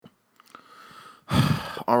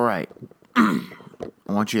All right. I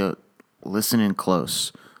want you to listen in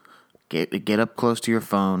close. Get up close to your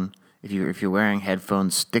phone. If you're wearing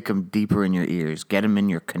headphones, stick them deeper in your ears. Get them in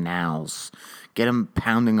your canals. Get them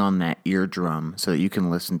pounding on that eardrum so that you can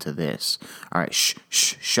listen to this. All right,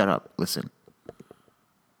 shut up. Listen.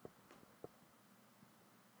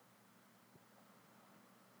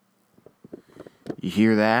 You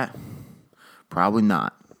hear that? Probably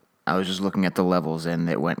not. I was just looking at the levels and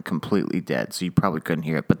it went completely dead, so you probably couldn't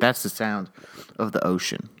hear it. But that's the sound of the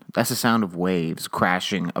ocean. That's the sound of waves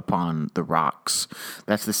crashing upon the rocks.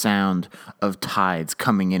 That's the sound of tides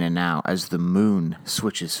coming in and out as the moon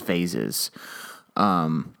switches phases.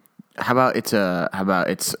 How about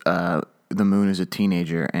the moon is a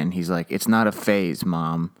teenager and he's like, it's not a phase,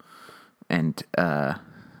 Mom, and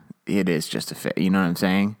it is just a phase. You know what I'm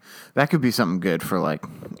saying? That could be something good for like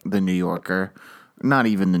the New Yorker. Not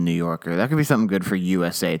even the New Yorker. That could be something good for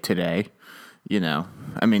USA Today. You know,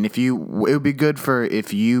 I mean, it would be good for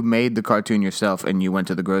if you made the cartoon yourself and you went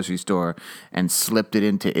to the grocery store and slipped it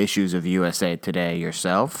into issues of USA Today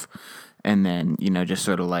yourself, and then, you know, just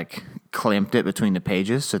sort of like clamped it between the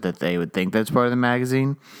pages so that they would think that's part of the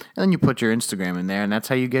magazine, and then you put your Instagram in there, and that's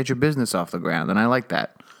how you get your business off the ground, and I like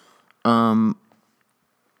that.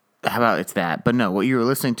 How about it's that? But no, what you were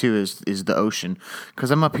listening to is the ocean,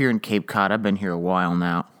 because I'm up here in Cape Cod. I've been here a while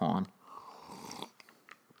now. Hold on.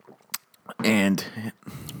 And,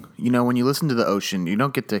 you know, when you listen to the ocean, you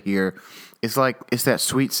don't get to hear, it's that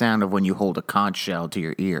sweet sound of when you hold a conch shell to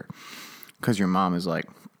your ear. Because your mom is like,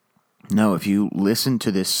 no, if you listen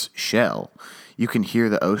to this shell, you can hear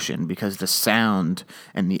the ocean because the sound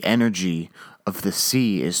and the energy of the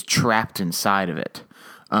sea is trapped inside of it.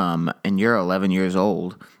 And you're 11 years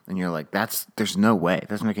old, and you're like, there's no way. It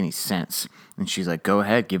doesn't make any sense. And she's like, go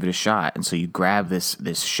ahead, give it a shot. And so you grab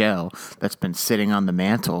this shell that's been sitting on the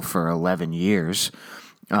mantle for 11 years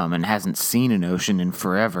and hasn't seen an ocean in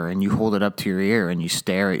forever, and you hold it up to your ear, and you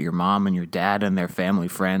stare at your mom and your dad and their family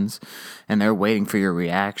friends, and they're waiting for your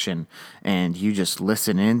reaction, and you just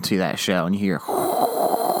listen into that shell, and you hear...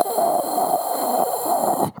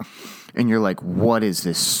 And you're like, what is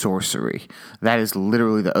this sorcery? That is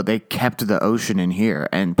literally they kept the ocean in here.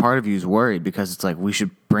 And part of you is worried because it's like, we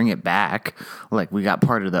should bring it back. Like, we got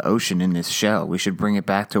part of the ocean in this shell. We should bring it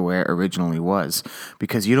back to where it originally was.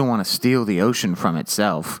 Because you don't want to steal the ocean from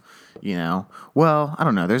itself, you know? Well, I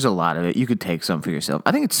don't know. There's a lot of it. You could take some for yourself.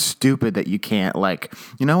 I think it's stupid that you can't, like,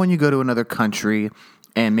 you know, when you go to another country...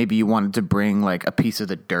 and maybe you wanted to bring like a piece of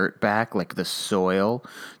the dirt back, like the soil,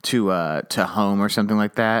 to home or something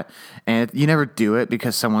like that, and you never do it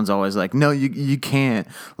because someone's always like, no, you can't,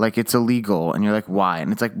 like it's illegal, and you're like, why?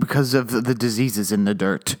 And it's like, because of the diseases in the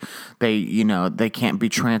dirt. They can't be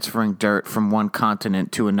transferring dirt from one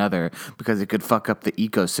continent to another because it could fuck up the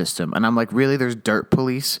ecosystem. And I'm like, really? There's dirt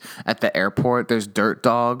police at the airport. There's dirt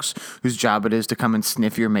dogs whose job it is to come and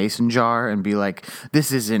sniff your mason jar and be like,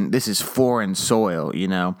 this is foreign soil. You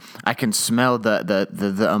know, I can smell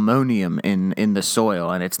the ammonium in the soil,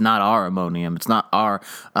 and it's not our ammonium. It's not our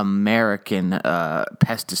American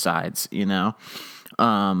pesticides, you know.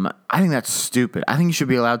 I think that's stupid. I think you should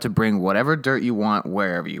be allowed to bring whatever dirt you want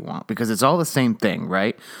wherever you want because it's all the same thing,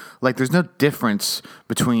 right? Like, there's no difference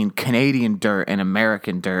between Canadian dirt and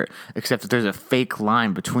American dirt except that there's a fake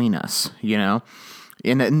line between us, you know.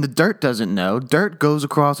 And the dirt doesn't know. Dirt goes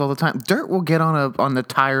across all the time. Dirt will get on the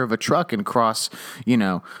tire of a truck and cross, you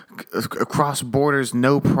know, across borders,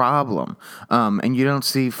 no problem. And you don't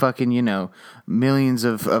see fucking, you know, millions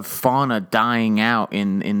of fauna dying out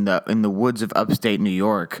in the woods of upstate New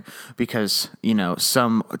York because, you know,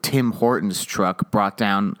 some Tim Hortons truck brought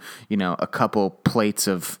down, you know, a couple plates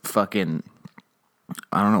of fucking...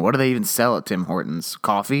 I don't know. What do they even sell at Tim Hortons?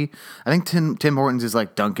 Coffee? I think Tim Hortons is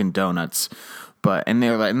like Dunkin' Donuts. And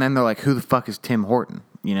then they're like, who the fuck is Tim Horton?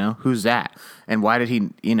 You know, who's that? And why did he,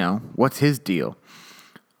 you know, what's his deal?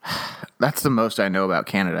 That's the most I know about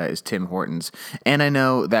Canada is Tim Hortons. And I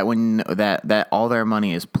know that that all their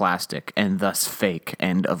money is plastic and thus fake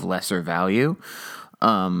and of lesser value.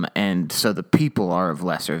 And so the people are of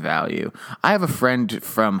lesser value. I have a friend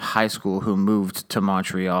from high school who moved to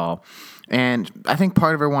Montreal. And I think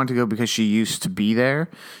part of her wanted to go because she used to be there.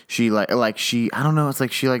 She I don't know. It's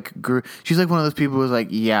like she like grew. She's like one of those people who's like,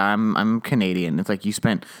 yeah, I'm Canadian. It's like you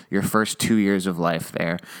spent your first 2 years of life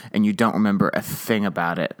there, and you don't remember a thing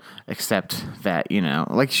about it except that, you know,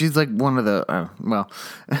 like she's like one of the.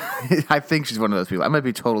 I think she's one of those people. I might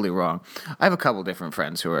be totally wrong. I have a couple different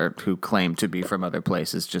friends who claim to be from other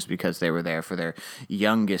places just because they were there for their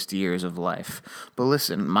youngest years of life. But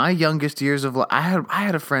listen, my youngest years of life, I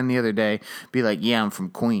had a friend the other day be like, yeah, I'm from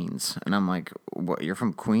Queens. And I'm like, what, you're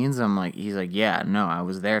from Queens? He's like, yeah, no, I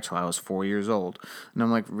was there till I was 4 years old. And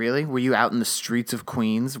I'm like, really? Were you out in the streets of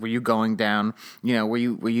Queens? Were you going down, were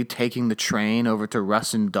you taking the train over to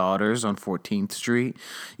Russ and Daughters on 14th Street?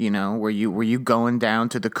 Were you going down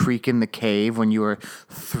to the creek in the cave when you were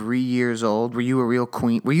 3 years old? Were you a real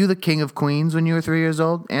queen? Were you the king of Queens when you were 3 years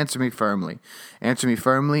old? Answer me firmly. Answer me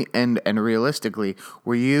firmly and realistically.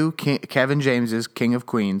 Were you Kevin James's King of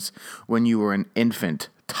Queens when you were an infant,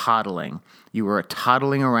 toddling? You were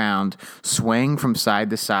toddling around, swaying from side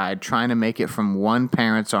to side, trying to make it from one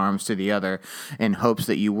parent's arms to the other in hopes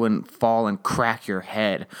that you wouldn't fall and crack your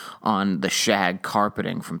head on the shag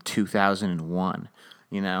carpeting from 2001,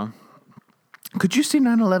 Could you see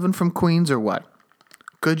 9/11 from Queens or what?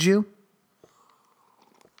 Could you?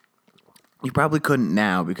 You probably couldn't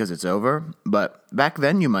now because it's over, but back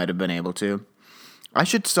then you might have been able to. I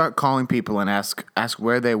should start calling people and ask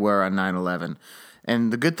where they were on 9/11.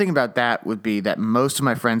 And the good thing about that would be that most of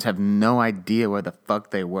my friends have no idea where the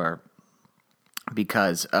fuck they were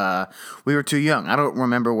because we were too young. I don't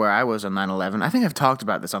remember where I was on 9/11. I think I've talked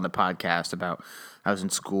about this on the podcast about I was in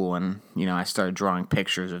school and, I started drawing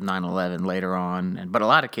pictures of 9/11 later on. But a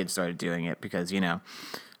lot of kids started doing it because,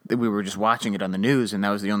 we were just watching it on the news, and that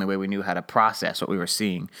was the only way we knew how to process what we were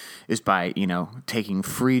seeing is by, taking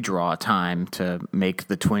free draw time to make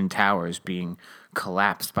the Twin Towers being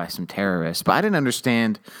collapsed by some terrorists. But I didn't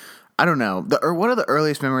understand. I don't know. One of the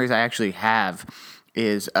earliest memories I actually have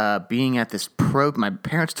is being at this my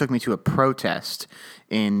parents took me to a protest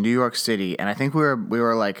in New York City, and I think we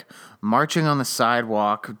were like marching on the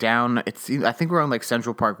sidewalk down. I think we were on like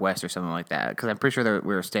Central Park West or something like that, because I'm pretty sure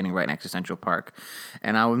we were standing right next to Central Park.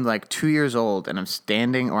 And I was like 2 years old, and I'm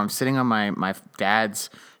sitting on my dad's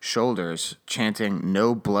shoulders, chanting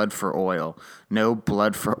 "No blood for oil, no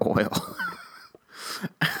blood for oil."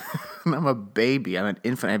 I'm a baby. I'm an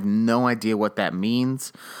infant. I have no idea what that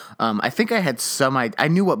means. I think I had I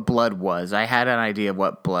knew what blood was. I had an idea of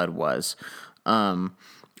what blood was.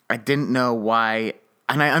 I didn't know why.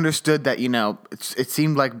 And I understood that, it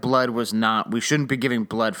seemed like blood was we shouldn't be giving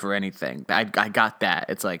blood for anything. I got that.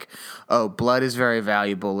 It's like, oh, blood is very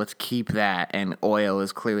valuable. Let's keep that. And oil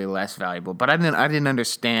is clearly less valuable. But I didn't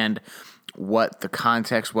understand what the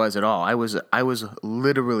context was at all. I was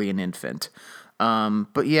literally an infant.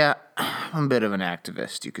 But yeah, I'm a bit of an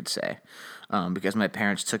activist, you could say, because my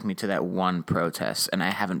parents took me to that one protest, and I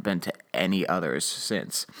haven't been to any others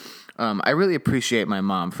since. I really appreciate my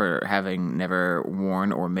mom for having never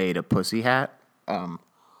worn or made a pussy hat,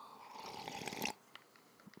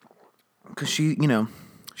 because she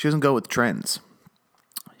doesn't go with trends.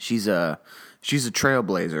 She's a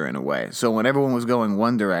trailblazer in a way. So when everyone was going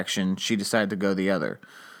one direction, she decided to go the other.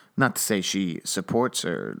 Not to say she supports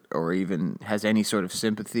or even has any sort of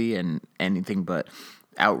sympathy and anything but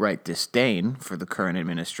outright disdain for the current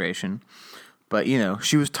administration. But,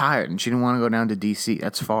 she was tired and she didn't want to go down to D.C.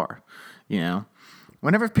 That's far,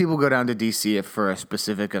 Whenever people go down to D.C. for a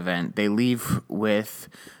specific event, they leave with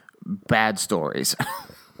bad stories.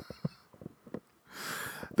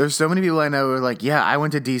 There's so many people I know who are like, yeah, I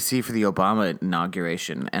went to D.C. for the Obama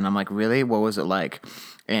inauguration. And I'm like, really? What was it like?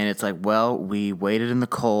 And it's like, well, we waited in the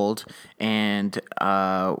cold, and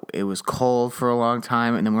it was cold for a long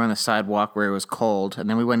time, and then we're on the sidewalk where it was cold, and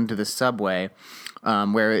then we went into the subway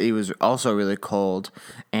where it was also really cold,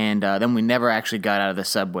 and then we never actually got out of the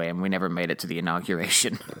subway, and we never made it to the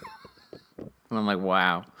inauguration. And I'm like,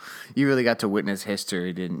 wow, you really got to witness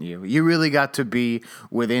history, didn't you? You really got to be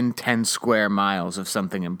within 10 square miles of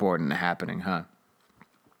something important happening, huh?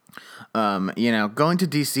 Going to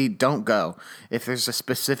DC, don't go. If there's a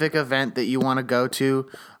specific event that you want to go to,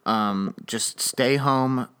 just stay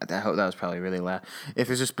home. That was probably really loud. If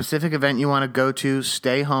there's a specific event you want to go to,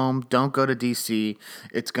 stay home. Don't go to DC.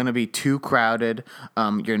 It's going to be too crowded.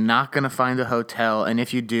 You're not going to find a hotel. And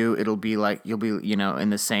if you do, it'll be like, you'll be, in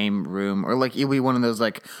the same room, or like you'll be one of those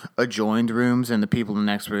like adjoined rooms, and the people in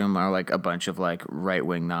the next room are like a bunch of like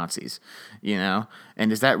right-wing Nazis,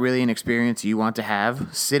 And is that really an experience you want to have?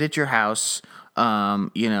 Sit at your house.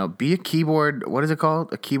 Be a keyboard, what is it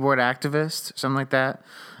called? A keyboard activist, something like that.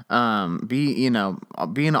 Be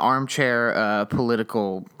an armchair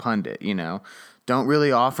political pundit, Don't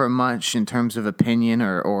really offer much in terms of opinion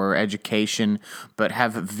or education, but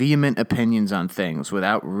have vehement opinions on things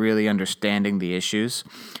without really understanding the issues.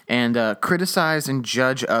 And criticize and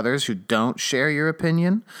judge others who don't share your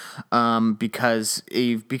opinion, because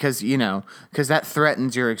that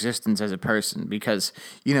threatens your existence as a person. Because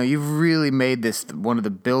you've really made this one of the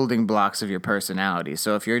building blocks of your personality.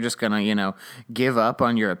 So if you're just gonna give up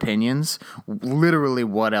on your opinions, literally,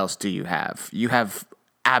 what else do you have? You have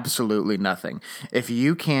absolutely nothing. If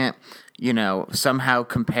you can't, somehow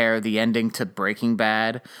compare the ending to Breaking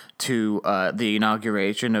Bad to the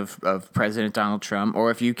inauguration of President Donald Trump,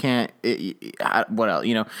 or if you can't, what else?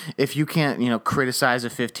 If you can't, criticize a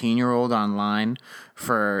 15-year-old online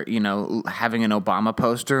for, having an Obama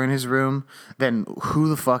poster in his room, then who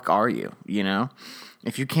the fuck are you,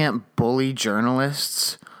 If you can't bully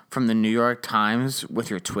journalists from the New York Times with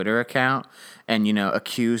your Twitter account and,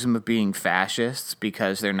 accuse them of being fascists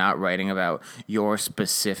because they're not writing about your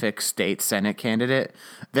specific state Senate candidate,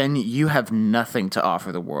 then you have nothing to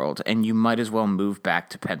offer the world, and you might as well move back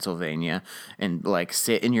to Pennsylvania and,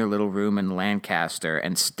 sit in your little room in Lancaster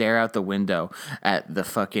and stare out the window at the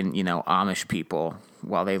fucking, Amish people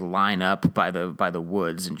while they line up by the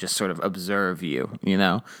woods and just sort of observe you,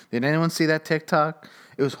 Did anyone see that TikTok?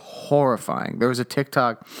 It was horrifying. There was a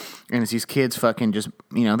TikTok, and it's these kids fucking just,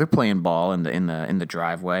 they're playing ball in the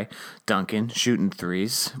driveway, dunking, shooting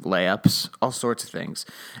threes, layups, all sorts of things.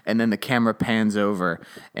 And then the camera pans over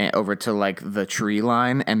to the tree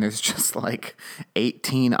line, and there's just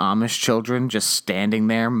 18 Amish children just standing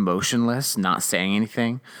there, motionless, not saying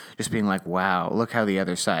anything, just being like, "Wow, look how the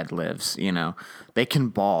other side lives." They can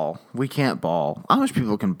ball. We can't ball. Amish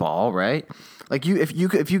people can ball, right?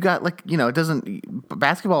 If you got it doesn't.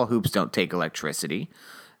 Basketball hoops don't take electricity.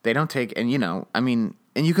 They don't take, and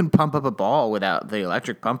and you can pump up a ball without the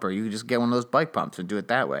electric pumper. You can just get one of those bike pumps and do it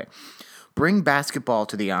that way. Bring basketball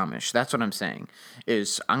to the Amish. That's what I'm saying.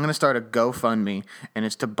 I'm going to start a GoFundMe, and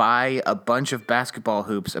it's to buy a bunch of basketball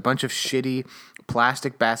hoops, a bunch of shitty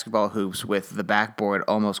plastic basketball hoops with the backboard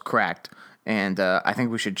almost cracked. And I think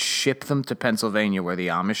we should ship them to Pennsylvania where the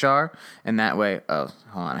Amish are, and that way. Oh,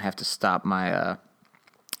 hold on! I have to stop my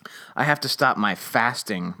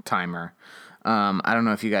fasting timer. I don't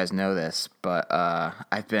know if you guys know this, but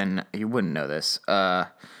you wouldn't know this,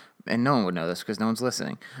 and no one would know this because no one's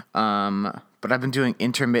listening. But I've been doing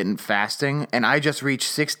intermittent fasting, and I just reached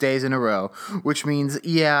 6 days in a row, which means,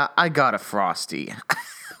 yeah, I got a Frosty.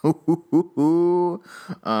 All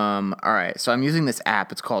right, so I'm using this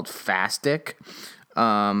app. It's called Fastic,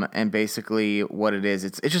 and basically what it is,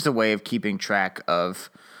 it's just a way of keeping track of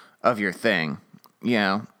your thing,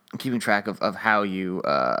 keeping track of how you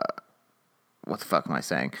what the fuck am I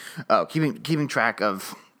saying? Oh, keeping track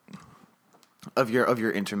of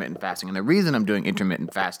your intermittent fasting. And the reason I'm doing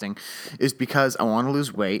intermittent fasting is because I want to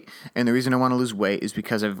lose weight. And the reason I want to lose weight is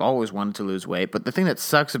because I've always wanted to lose weight. But the thing that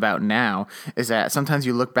sucks about now is that sometimes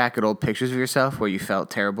you look back at old pictures of yourself where you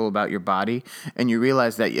felt terrible about your body and you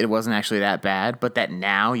realize that it wasn't actually that bad, but that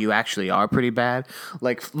now you actually are pretty bad.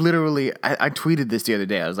 Literally, I tweeted this the other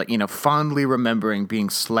day. I was like, fondly remembering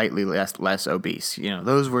being slightly less obese.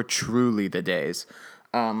 Those were truly the days.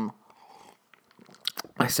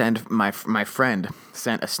 My friend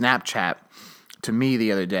sent a Snapchat to me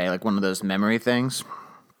the other day, one of those memory things.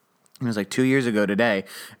 It was 2 years ago today,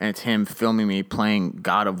 and it's him filming me playing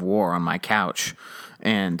God of War on my couch,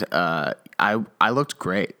 and I looked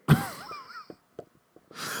great.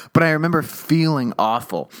 But I remember feeling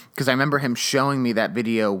awful because I remember him showing me that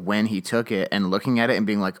video when he took it and looking at it and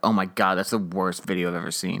being like, "Oh my God, that's the worst video I've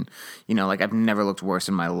ever seen." I've never looked worse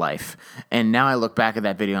in my life. And now I look back at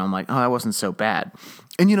that video and I'm like, "Oh, that wasn't so bad."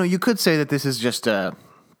 And you could say that this is just a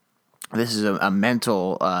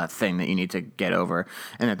mental thing that you need to get over,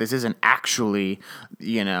 and that this isn't actually,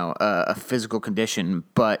 a physical condition.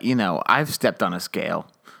 But, I've stepped on a scale.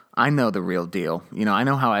 I know the real deal. I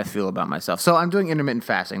know how I feel about myself. So I'm doing intermittent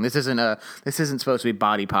fasting. This isn't supposed to be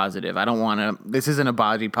body positive. This isn't a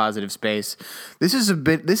body positive space. This is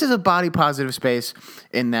a body positive space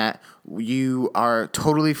in that you are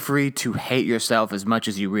totally free to hate yourself as much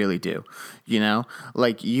as you really do. You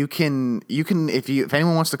can, if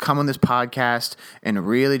anyone wants to come on this podcast and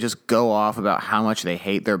really just go off about how much they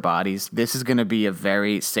hate their bodies, this is going to be a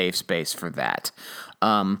very safe space for that.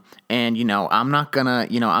 And I'm not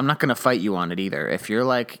gonna fight you on it either. If you're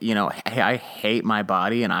like, hey, I hate my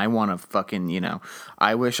body and I want to fucking,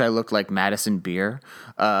 I wish I looked like Madison Beer.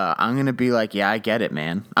 I'm gonna be like, yeah, I get it,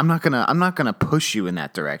 man. I'm not gonna push you in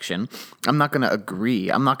that direction. I'm not gonna agree.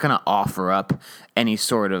 I'm not gonna offer up any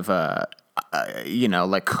sort of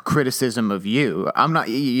criticism of you. I'm not,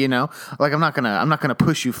 I'm not gonna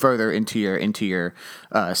push you further into your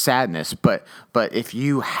sadness. But if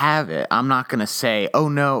you have it, I'm not gonna say, oh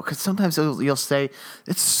no, because sometimes you'll say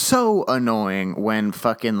it's so annoying when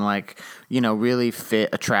fucking really fit,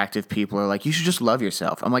 attractive people are like, you should just love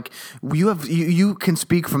yourself. I'm like, you can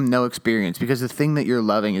speak from no experience because the thing that you're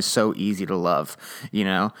loving is so easy to love.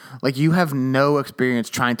 You have no experience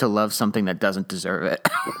trying to love something that doesn't deserve it.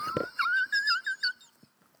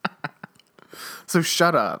 So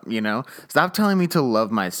shut up, Stop telling me to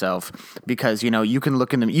love myself because, you can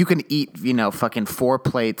look in them. You can eat, fucking 4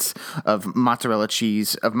 plates of mozzarella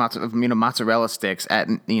cheese, mozzarella sticks at,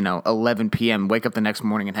 11 p.m., wake up the next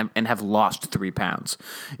morning and have lost 3 pounds,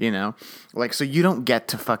 so you don't get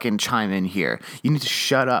to fucking chime in here. You need to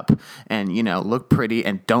shut up and, look pretty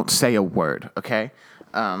and don't say a word. Okay.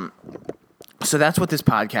 So that's what this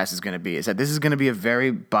podcast is going to be, is that this is going to be a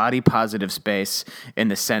very body positive space in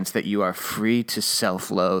the sense that you are free to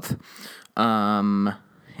self-loathe. So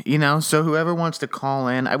whoever wants to call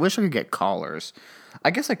in, I wish I could get callers.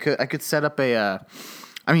 I guess I could set up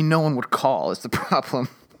no one would call is the problem.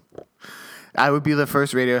 I would be the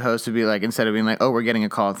first radio host to be like, instead of being like, oh, we're getting a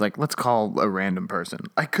call, it's like, let's call a random person.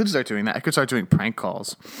 I could start doing that. I could start doing prank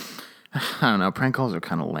calls. I don't know. Prank calls are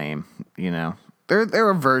kind of lame, There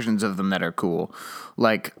are versions of them that are cool,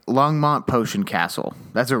 like Longmont Potion Castle.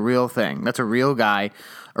 That's a real thing. That's a real guy,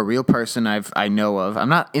 a real person I know of. I'm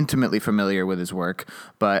not intimately familiar with his work,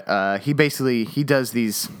 but he does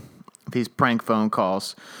these prank phone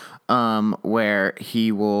calls where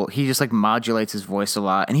he just like modulates his voice a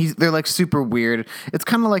lot, and they're like super weird. It's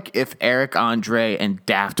kind of like if Eric Andre and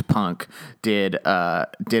Daft Punk did a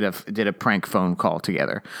prank phone call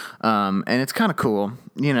together, and it's kind of cool,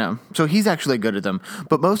 So he's actually good at them,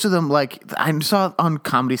 but most of them, like I saw on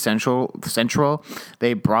Comedy Central,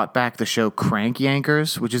 they brought back the show Crank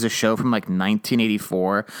Yankers, which is a show from like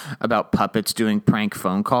 1984 about puppets doing prank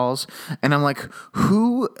phone calls, and I'm like,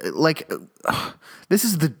 who like. This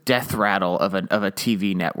is the death rattle of a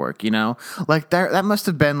TV network, Like that must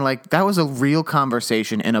have been like, that was a real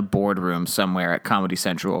conversation in a boardroom somewhere at Comedy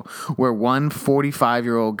Central where one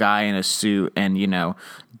 45-year-old guy in a suit and,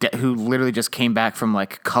 who literally just came back from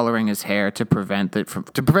like coloring his hair to prevent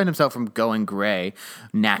himself from going gray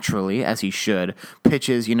naturally as he should,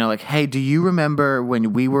 pitches, like, hey, do you remember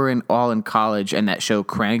when we were all in college and that show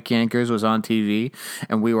Crank Yankers was on TV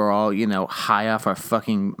and we were all, high off our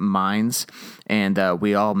fucking minds and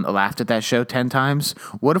we all laughed at that show 10 times?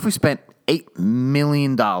 What if we spent $8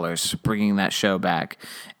 million bringing that show back?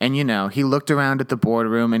 And, he looked around at the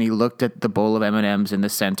boardroom and he looked at the bowl of M&Ms in the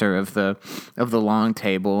center of the long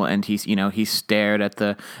table. And he stared at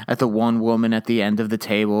the one woman at the end of the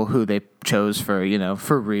table who they chose for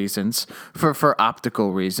reasons, for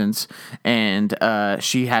optical reasons. And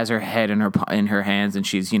she has her head in her hands and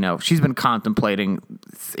she's been contemplating,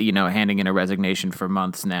 handing in a resignation for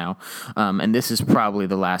months now. And this is probably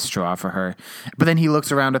the last straw for her. But then he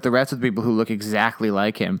looks around at the rest of the people who look exactly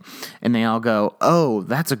like him and they all go, oh,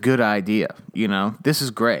 that's a good idea. This is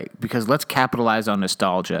great because let's capitalize on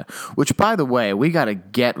nostalgia, which, by the way, we got to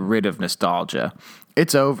get rid of nostalgia.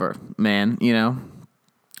 It's over, man.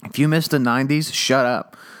 If you missed the 90s, shut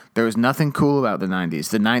up. There was nothing cool about the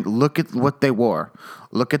 90s. Look at what they wore.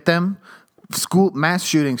 Look at them. School mass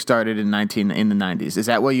shootings started in the 90s. Is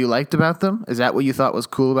that what you liked about them? Is that what you thought was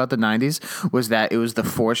cool about the 90s? Was that it was the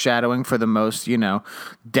foreshadowing for the most,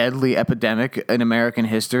 deadly epidemic in American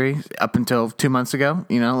history up until 2 months ago?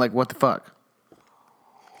 Like, what the fuck?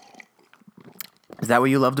 Is that what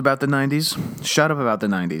you loved about the 90s? Shut up about the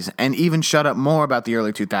 90s. And even shut up more about the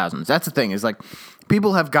early 2000s. That's the thing, is like,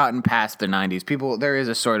 people have gotten past the 90s. There is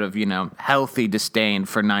a sort of, healthy disdain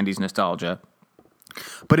for 90s nostalgia.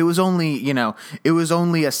 But it was only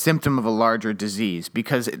a symptom of a larger disease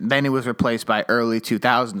because then it was replaced by early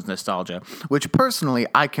 2000s nostalgia, which personally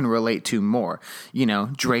I can relate to more.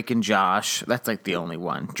 Drake and Josh, that's like the only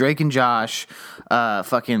one. Drake and Josh,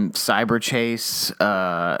 fucking Cyber Chase,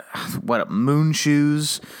 Moon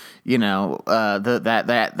Shoes. That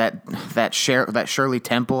Shirley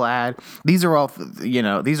Temple ad. These are all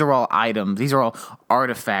items. These are all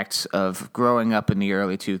artifacts of growing up in the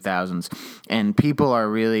early 2000s, and people are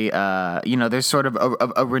really, there's sort of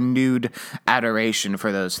a renewed adoration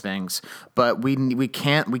for those things. But we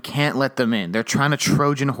can't let them in. They're trying to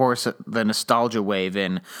Trojan horse the nostalgia wave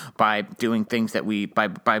in by doing things that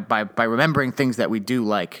by remembering things that we do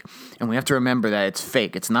like, and we have to remember that it's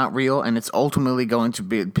fake. It's not real, and it's ultimately going to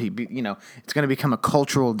be it's going to become a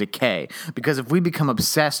cultural decay, because if we become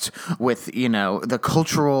obsessed with, the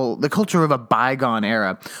culture of a bygone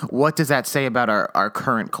era, what does that say about our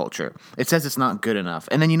current culture? It says it's not good enough.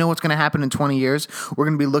 And then what's going to happen in 20 years? We're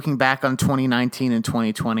going to be looking back on 2019 and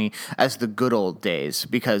 2020 as the good old days,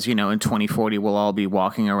 because, in 2040 we'll all be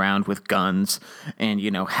walking around with guns and,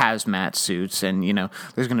 hazmat suits, and,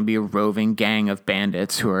 there's going to be a roving gang of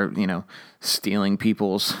bandits who are, stealing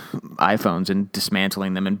people's iPhones and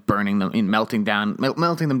dismantling them and burning them and melting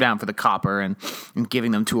them down for the copper, and giving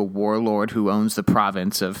them to a warlord who owns the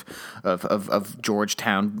province of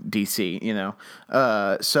Georgetown, DC.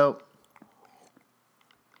 So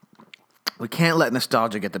We can't let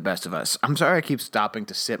nostalgia get the best of us. I'm sorry I keep stopping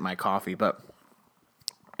to sip my coffee, but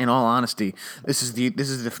in all honesty, these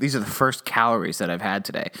are the first calories that I've had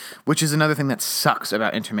today, which is another thing that sucks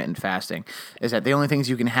about intermittent fasting, is that the only things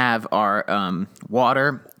you can have are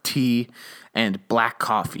water, tea, and black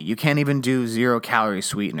coffee. You can't even do 0-calorie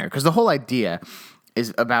sweetener, because the whole idea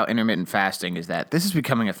is about intermittent fasting is that this is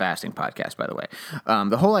becoming a fasting podcast, by the way.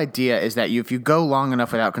 The whole idea is that if you go long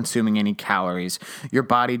enough without consuming any calories, your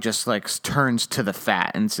body just like turns to the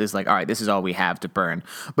fat and says like, all right, this is all we have to burn.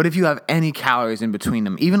 But if you have any calories in between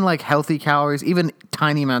them, even like healthy calories, even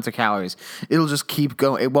tiny amounts of calories, it'll just keep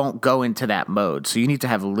going. It won't go into that mode. So you need to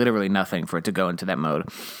have literally nothing for it to go into that mode.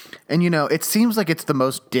 And, it seems like it's the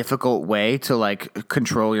most difficult way to, like,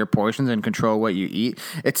 control your portions and control what you eat.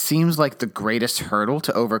 It seems like the greatest hurdle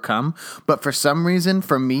to overcome. But for some reason,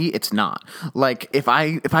 for me, it's not. Like, if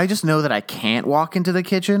I just know that I can't walk into the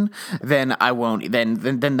kitchen, then I won't.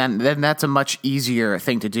 Then that's a much easier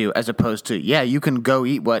thing to do, as opposed to, yeah, you can go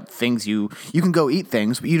eat you can go eat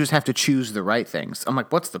things, but you just have to choose the right things. I'm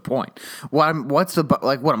like, what's the point? I'm going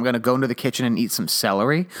to go into the kitchen and eat some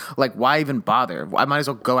celery? Like, why even bother? I might as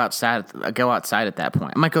well go outside at that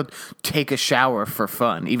point. I might go take a shower for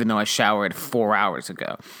fun, even though I showered 4 hours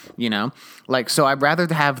ago, Like, so I'd rather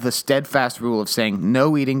have the steadfast rule of saying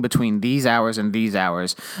no eating between these hours and these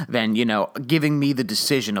hours than, giving me the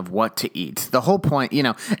decision of what to eat. The whole point,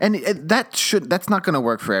 and that's not going to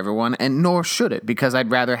work for everyone, and nor should it, because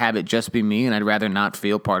I'd rather have it just be me, and I'd rather not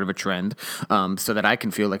feel part of a trend, so that I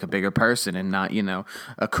can feel like a bigger person and not,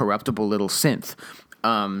 a corruptible little synth.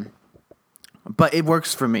 But it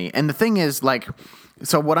works for me. And the thing is, like,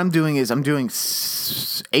 so what I'm doing is I'm doing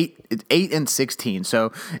 8 and 16.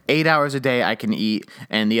 So 8 hours a day I can eat,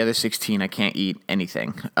 and the other 16 I can't eat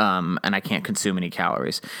anything, and I can't consume any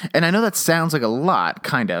calories. And I know that sounds like a lot,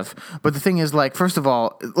 kind of. But the thing is, like, first of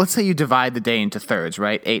all, let's say you divide the day into thirds,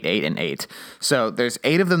 right? 8, 8, and 8. So there's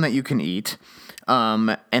 8 of them that you can eat,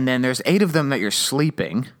 and then there's 8 of them that you're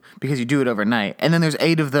sleeping, because you do it overnight, and then there's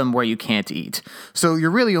 8 of them where you can't eat. So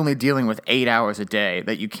you're really only dealing with 8 hours a day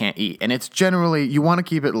that you can't eat, and it's generally, you want to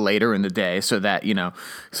keep it later in the day so that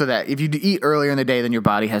if you eat earlier in the day, then your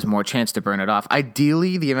body has more chance to burn it off.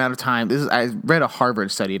 Ideally, the amount of time, I read a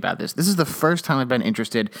Harvard study about this. This is the first time I've been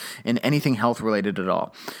interested in anything health related at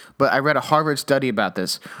all. But I read a Harvard study about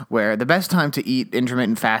this, where the best time to eat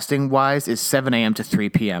intermittent fasting wise is 7 a.m. to 3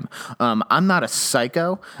 p.m. I'm not a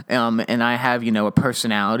psycho, and I have, a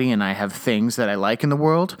personality, and I have things that I like in the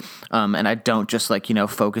world, and I don't just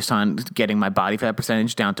focus on getting my body fat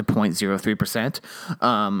percentage down to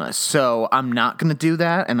 0.03%. So I'm not going to do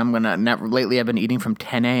that, and lately I've been eating from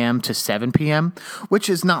 10 a.m. to 7 p.m., which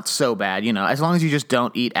is not so bad, as long as you just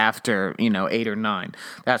don't eat after, 8 or 9.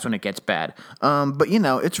 That's when it gets bad. But,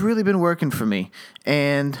 it's really been working for me.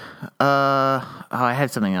 And I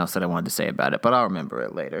had something else that I wanted to say about it, but I'll remember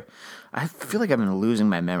it later. I feel like I've been losing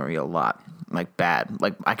my memory a lot, like bad.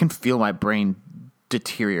 Like, I can feel my brain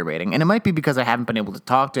deteriorating, and it might be because I haven't been able to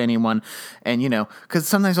talk to anyone, and because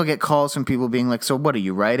sometimes I'll get calls from people being like, so what, are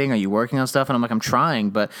you writing, are you working on stuff? And I'm like, I'm trying,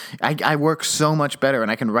 but I work so much better, and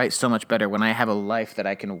I can write so much better when I have a life that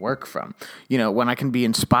I can work from, when I can be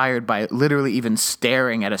inspired by literally even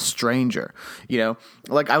staring at a stranger.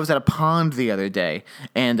 Like, I was at a pond the other day,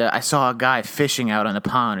 and I saw a guy fishing out on the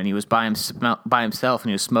pond, and he was by himself, and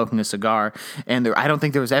he was smoking a cigar, and I don't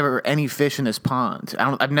think there was ever any fish in this pond.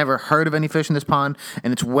 I've never heard of any fish in this pond,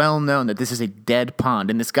 and it's well known that this is a dead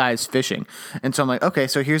pond, and this guy is fishing. And so I'm like, okay,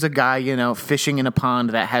 so here's a guy, fishing in a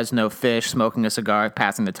pond that has no fish, smoking a cigar,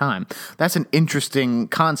 passing the time. That's an interesting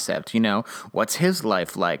concept, What's his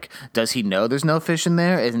life like? Does he know there's no fish in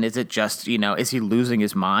there? And is it just, is he losing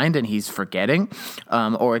his mind and he's forgetting?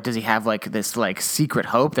 Or does he have this secret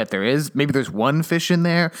hope that there is? Maybe there's one fish in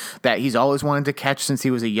there that he's always wanted to catch since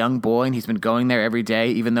he was a young boy, and he's been going there every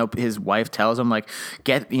day, even though his wife tells him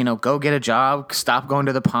go get a job, stop going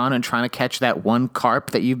to the pond and trying to catch that one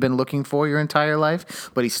carp that you've been looking for your entire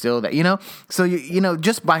life, but he's still that, So,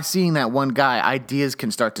 just by seeing that one guy, ideas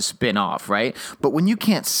can start to spin off, right? But when you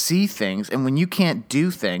can't see things, and when you can't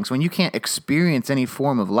do things, when you can't experience any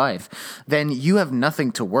form of life, then you have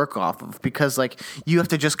nothing to work off of, because, you have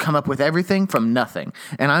to just come up with everything from nothing.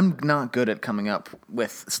 And I'm not good at coming up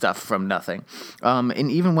with stuff from nothing.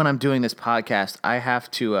 And even when I'm doing this podcast, I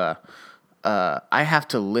have to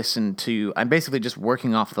listen to, I'm basically just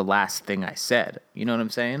working off the last thing I said. You know what I'm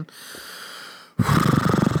saying?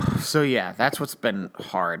 So yeah, that's what's been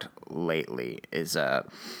hard lately, is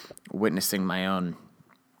witnessing my own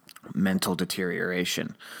mental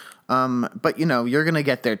deterioration. But you're gonna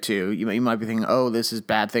get there too. You might be thinking, "Oh, this is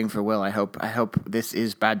bad thing for Will. I hope this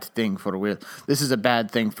is bad thing for Will. This is a bad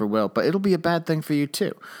thing for Will, but it'll be a bad thing for you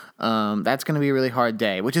too." That's going to be a really hard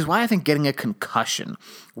day, which is why I think getting a concussion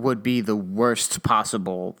would be the worst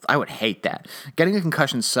possible. I would hate that. Getting a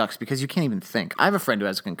concussion sucks because you can't even think. I have a friend who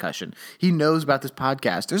has a concussion. He knows about this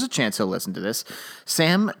podcast. There's a chance he'll listen to this.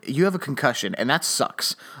 Sam, you have a concussion, and that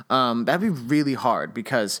sucks. That'd be really hard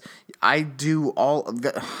because I do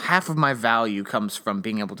half of my value comes from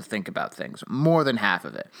being able to think about things, more than half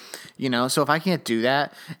of it. So if I can't do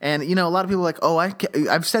that, and a lot of people are like, oh,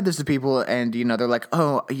 I've said this to people, and they're like,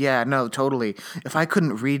 oh yeah, no, totally. If I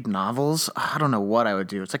couldn't read novels, I don't know what I would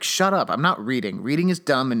do. It's like, shut up. I'm not reading. Reading is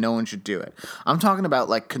dumb, and no one should do it. I'm talking about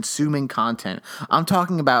like consuming content. I'm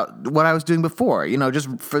talking about what I was doing before. Just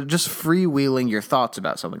freewheeling your thoughts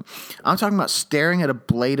about something. I'm talking about staring at a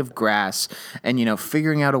blade of grass and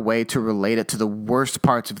figuring out a way to relate it to the worst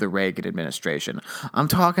parts of the Reagan administration. I'm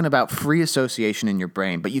talking about free association in your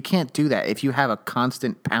brain, but you can't do that if you have a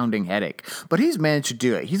constant pounding headache. But he's managed to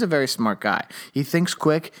do it. He's a very smart guy. He thinks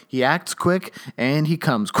quick, he acts quick, and he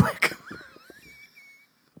comes quick.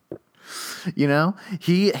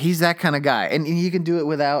 He's that kind of guy, and he can do it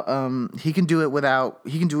without he can do it with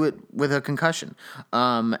a concussion.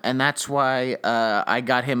 And that's why I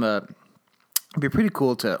got him it'd be pretty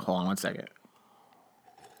cool to hold on one second.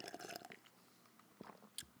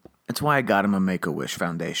 That's why I got him a Make-A-Wish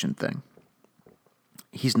Foundation thing.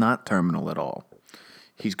 He's not terminal at all.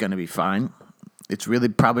 He's going to be fine. It's really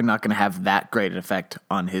probably not going to have that great an effect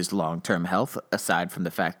on his long-term health, aside from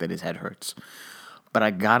the fact that his head hurts. But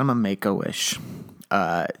I got him a Make-A-Wish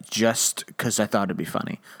just because I thought it'd be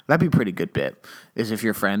funny. That'd be a pretty good bit, is if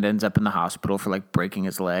your friend ends up in the hospital for, like, breaking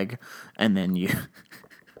his leg, and then you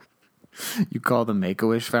call the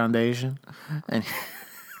Make-A-Wish Foundation, and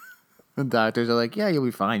the doctors are like, yeah, you'll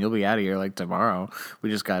be fine. You'll be out of here, like, tomorrow. We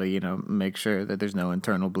just got to, make sure that there's no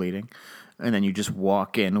internal bleeding. And then you just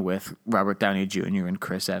walk in with Robert Downey Jr. and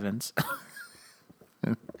Chris Evans.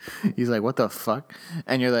 He's like, what the fuck?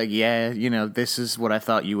 And you're like, yeah, this is what I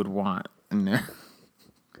thought you would want. And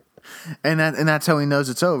that's how he knows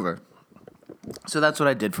it's over. So that's what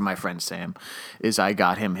I did for my friend Sam, is I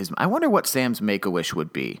got him I wonder what Sam's Make-A-Wish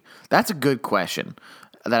would be. That's a good question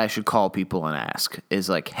that I should call people and ask, is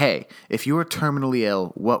like, hey, if you were terminally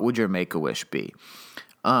ill, what would your Make-A-Wish be?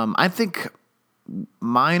 I think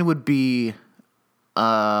mine would be,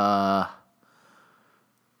 damn.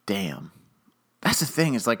 That's the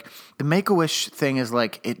thing, is like, the Make-A-Wish thing is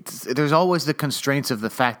like, there's always the constraints of the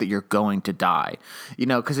fact that you're going to die,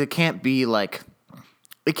 because it can't be like,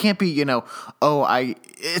 it can't be, it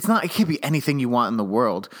can't be anything you want in the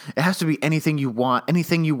world. It has to be anything you want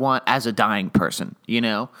as a dying person,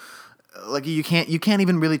 Like you can't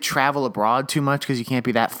even really travel abroad too much because you can't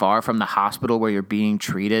be that far from the hospital where you're being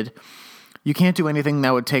treated. You can't do anything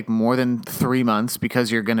that would take more than 3 months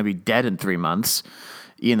because you're going to be dead in 3 months.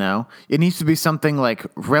 It needs to be something like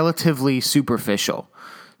relatively superficial.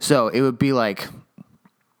 So it would be like,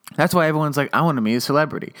 that's why everyone's like, I want to meet a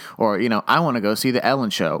celebrity, or, I want to go see the Ellen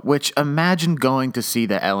Show, which, imagine going to see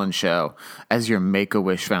the Ellen Show as your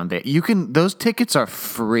Make-A-Wish Foundation. Those tickets are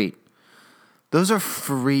free. Those are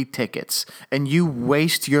free tickets, and you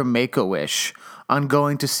waste your Make-A-Wish on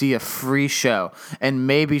going to see a free show, and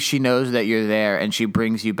maybe she knows that you're there, and she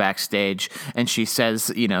brings you backstage, and she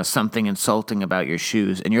says, something insulting about your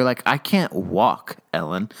shoes, and you're like, I can't walk,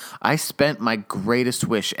 Ellen. I spent my greatest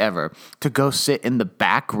wish ever to go sit in the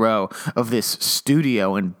back row of this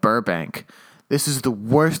studio in Burbank. This is the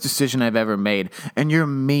worst decision I've ever made, and you're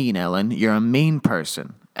mean, Ellen. You're a mean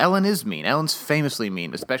person. Ellen is mean. Ellen's famously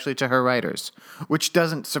mean, especially to her writers, which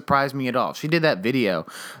doesn't surprise me at all. She did that video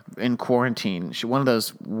in quarantine. One of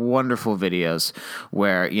those wonderful videos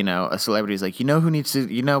where, a celebrity's like, who needs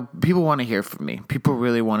to, people want to hear from me. People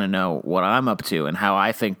really want to know what I'm up to and how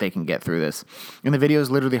I think they can get through this. And the video is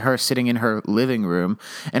literally her sitting in her living room,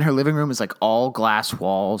 and her living room is like all glass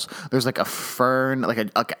walls. There's like a fern, like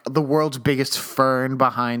the world's biggest fern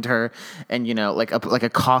behind her, and, like a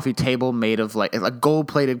coffee table made of like a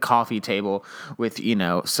gold-plated coffee table with,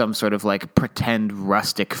 some sort of like pretend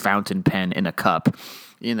rustic fountain pen in a cup,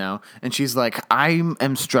 and she's like, I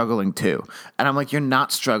am struggling too. And I'm like, you're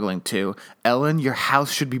not struggling too. Ellen, your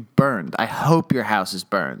house should be burned. I hope your house is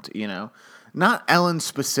burned, Not Ellen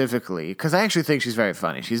specifically, because I actually think she's very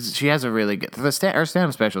funny. She has a really good... her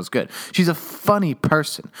stand-up special is good. She's a funny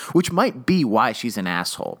person, which might be why she's an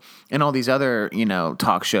asshole. And all these other,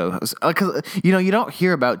 talk shows... Because, you don't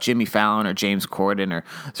hear about Jimmy Fallon or James Corden or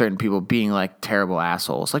certain people being, like, terrible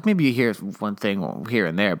assholes. Like, maybe you hear one thing here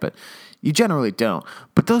and there, but... You generally don't.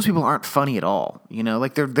 But those people aren't funny at all.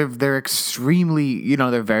 Like they're extremely,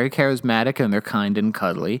 they're very charismatic and they're kind and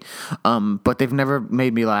cuddly. But they've never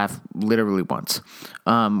made me laugh literally once.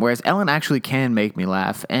 Whereas Ellen actually can make me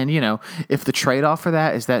laugh. And, if the trade-off for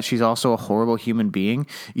that is that she's also a horrible human being,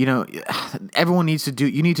 everyone needs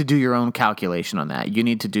to you need to do your own calculation on that. You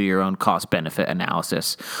need to do your own cost-benefit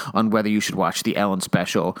analysis on whether you should watch the Ellen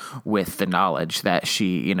special with the knowledge that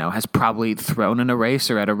she, has probably thrown an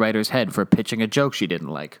eraser at a writer's head for pitching a joke she didn't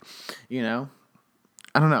like. I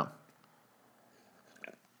don't know.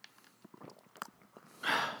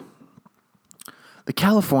 The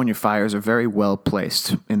California fires are very well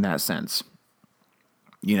placed in that sense.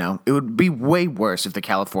 It would be way worse if the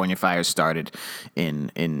California fires started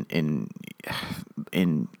in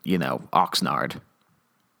Oxnard.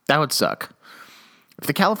 That would suck. If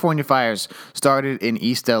the California fires started in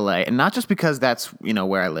East LA, and not just because that's,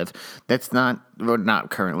 where I live, that's not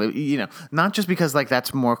currently, not just because like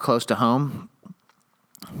that's more close to home,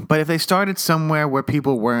 but if they started somewhere where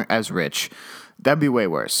people weren't as rich, that'd be way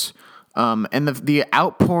worse. And the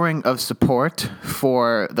outpouring of support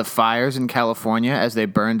for the fires in California as they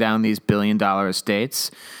burn down these billion-dollar estates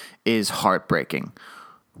is heartbreaking.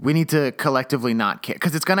 We need to collectively not care,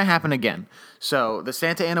 because it's going to happen again. So the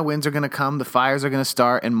Santa Ana winds are going to come, the fires are going to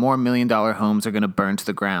start, and more million-dollar homes are going to burn to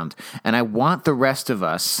the ground. And I want the rest of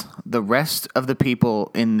us, the rest of the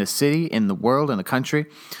people in the city, in the world, in the country,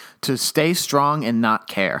 to stay strong and not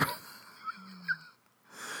care.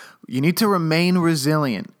 You need to remain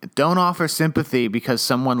resilient. Don't offer sympathy because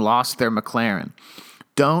someone lost their McLaren.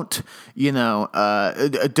 Don't,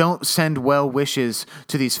 don't send well wishes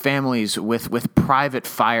to these families with private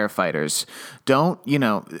firefighters.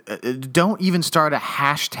 Don't even start a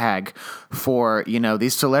hashtag for,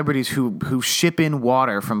 these celebrities who ship in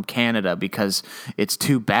water from Canada because it's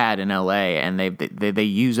too bad in LA and they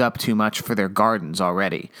use up too much for their gardens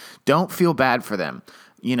already. Don't feel bad for them.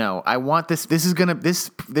 I want this. This is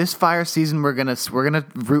this fire season. We're gonna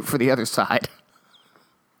root for the other side.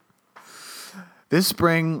 This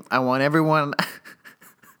spring, I want everyone.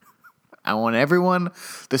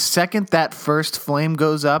 The second that first flame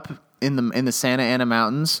goes up in the Santa Ana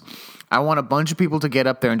mountains, I want a bunch of people to get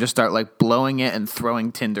up there and just start like blowing it and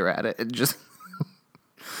throwing tinder at it, and just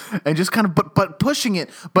kind of but pushing it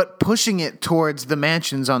towards the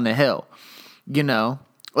mansions on the hill.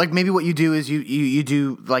 Like maybe what you do is you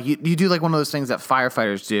do like you do like one of those things that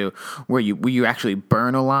firefighters do where you actually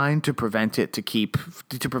burn a line to prevent it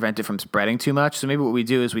from spreading too much. So maybe what we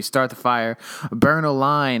do is we start the fire, burn a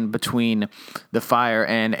line between the fire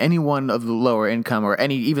and anyone of the lower income or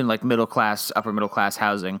even like middle class, upper middle class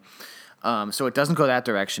housing. So it doesn't go that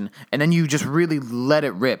direction, and then you just really let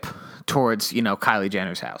it rip towards Kylie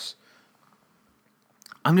Jenner's house.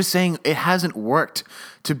 I'm just saying it hasn't worked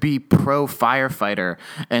to be pro firefighter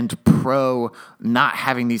and pro not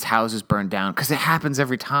having these houses burned down, because it happens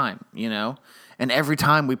every time, and every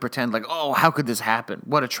time we pretend like, oh, how could this happen?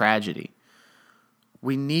 What a tragedy.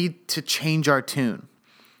 We need to change our tune.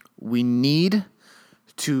 We need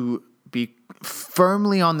to be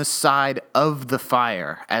firmly on the side of the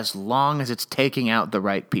fire as long as it's taking out the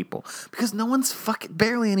right people. Because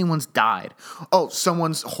barely anyone's died. Oh,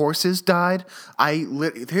 someone's horses died.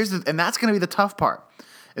 And that's going to be the tough part,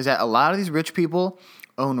 is that a lot of these rich people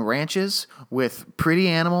own ranches with pretty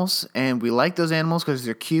animals, and we like those animals because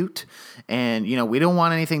they're cute, and we don't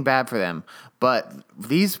want anything bad for them. But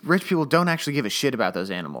these rich people don't actually give a shit about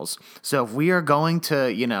those animals. So if we are going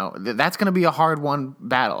to, that's going to be a hard one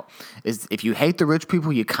battle. Is if you hate the rich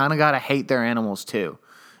people, you kind of got to hate their animals too,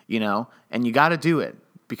 and you got to do it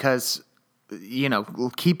because,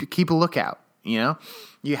 keep a lookout. We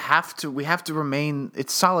have to remain.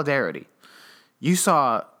 It's solidarity. You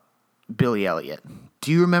saw Billy Elliot.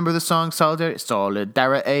 Do you remember the song Solidarity?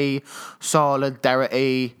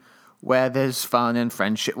 Solidarity, where there's fun and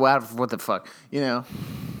friendship. What the fuck?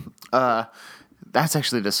 That's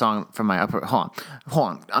actually the song from my upper. Hold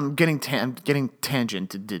on. I'm getting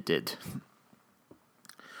tangented.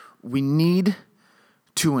 We need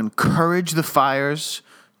to encourage the fires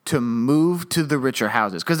to move to the richer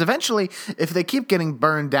houses. Because eventually, if they keep getting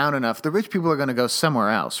burned down enough, the rich people are going to go somewhere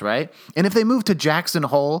else, right? And if they move to Jackson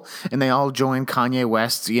Hole and they all join Kanye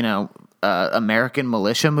West's, American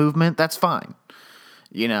militia movement, that's fine.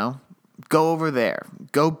 Go over there.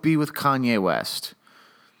 Go be with Kanye West.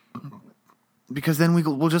 Because then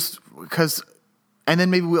and then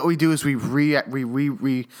maybe what we do is we reroute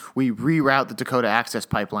the Dakota Access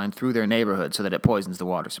Pipeline through their neighborhood so that it poisons the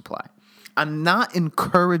water supply. I'm not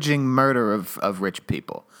encouraging murder of rich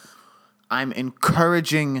people. I'm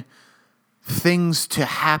encouraging things to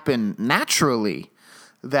happen naturally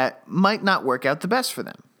that might not work out the best for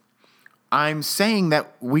them. I'm saying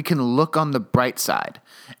that we can look on the bright side.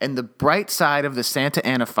 And the bright side of the Santa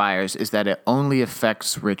Ana fires is that it only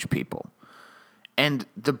affects rich people. And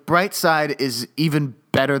the bright side is even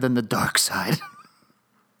better than the dark side.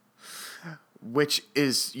 Which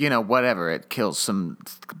is, whatever. It kills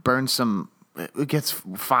burns some, it gets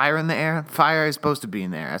fire in the air. Fire is supposed to be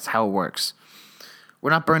in there. That's how it works.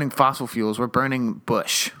 We're not burning fossil fuels. We're burning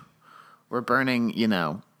bush. We're burning,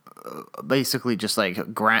 basically just like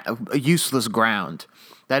a useless ground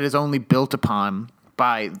that is only built upon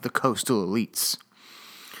by the coastal elites.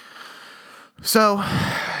 So,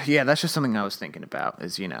 yeah, that's just something I was thinking about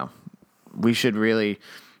is, we should really,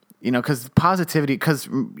 because positivity, because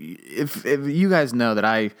if you guys know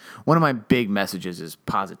that one of my big messages is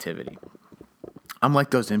positivity. I'm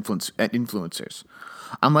like those influencers.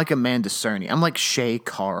 I'm like Amanda Cerny. I'm like Shay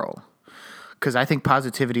Carl. Because I think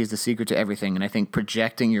positivity is the secret to everything, and I think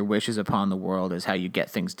projecting your wishes upon the world is how you get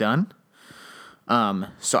things done.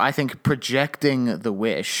 So I think projecting the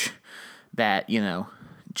wish that,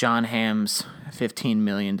 John Hamm's $15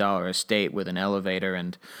 million estate with an elevator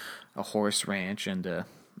and a horse ranch and, a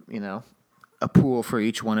pool for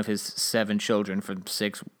each one of his 7 children from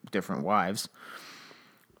 6 different wives,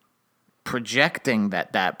 projecting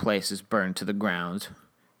that place is burned to the ground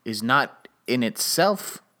is not in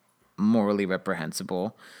itself morally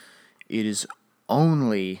reprehensible. It is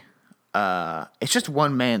only it's just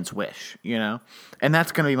one man's wish, and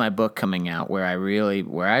that's going to be my book coming out where I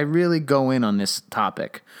really go in on this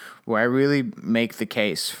topic, where I really make the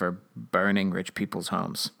case for burning rich people's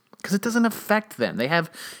homes, because it doesn't affect them.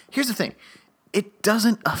 Here's the thing, it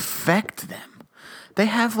doesn't affect them. They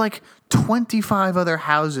have like 25 other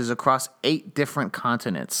houses across 8 different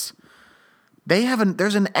continents.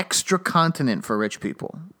 There's an extra continent for rich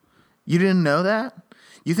people. You didn't know that?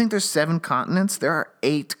 You think there's 7 continents? There are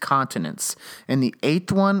 8 continents, and the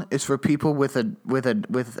 8th one is for people with an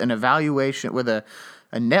evaluation with a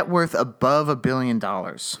net worth above $1 billion.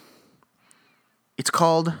 It's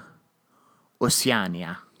called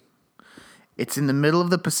Oceania. It's in the middle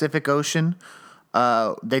of the Pacific Ocean.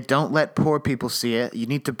 They don't let poor people see it. You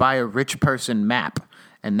need to buy a rich person map,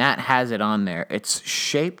 and that has it on there. It's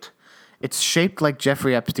shaped like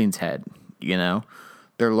Jeffrey Epstein's head,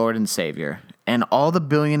 their Lord and Savior. And all the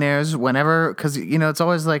billionaires, whenever, because, it's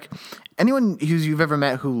always like, anyone you've ever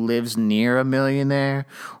met who lives near a millionaire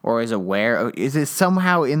or is aware, is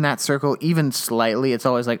somehow in that circle, even slightly, it's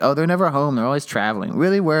always like, oh, they're never home, they're always traveling.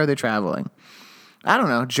 Really, where are they traveling? I don't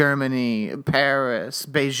know, Germany, Paris,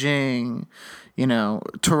 Beijing,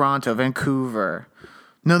 Toronto, Vancouver.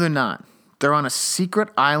 No, they're not. They're on a secret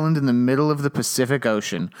island in the middle of the Pacific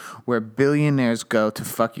Ocean where billionaires go to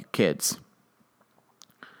fuck your kids.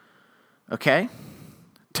 Okay?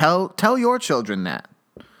 Tell your children that.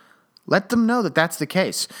 Let them know that that's the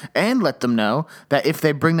case. And let them know that if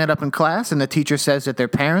they bring that up in class and the teacher says that their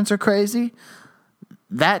parents are crazy,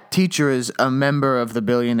 that teacher is a member of the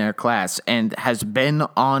billionaire class and has been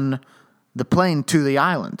on the plane to the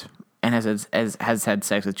island and has had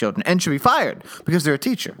sex with children and should be fired because they're a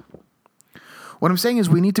teacher. What I'm saying is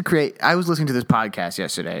we need to create... I was listening to this podcast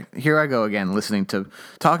yesterday. Here I go again,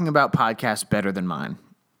 talking about podcasts better than mine.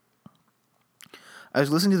 I was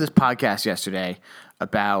listening to this podcast yesterday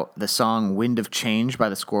about the song Wind of Change by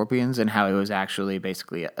the Scorpions and how it was actually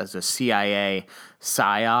basically as a CIA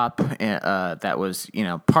psyop that was,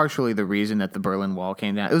 partially the reason that the Berlin Wall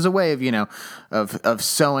came down. It was a way of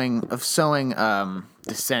sowing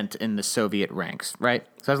dissent in the Soviet ranks, right?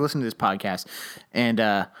 So I was listening to this podcast and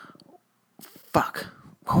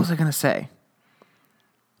what was I going to say?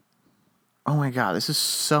 Oh my God, this is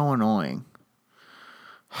so annoying.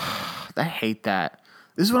 I hate that.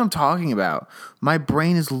 This is what I'm talking about. My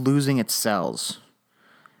brain is losing its cells.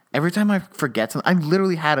 Every time I forget something, I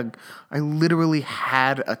literally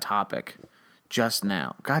had a topic just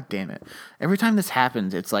now. God damn it. Every time this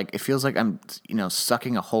happens, it's like, it feels like I'm,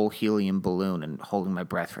 sucking a whole helium balloon and holding my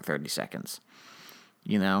breath for 30 seconds.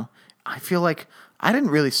 I feel like I didn't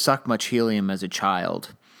really suck much helium as a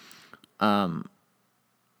child.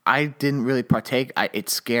 I didn't really partake. It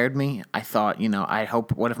scared me. I thought, I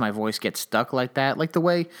hope, what if my voice gets stuck like that? Like the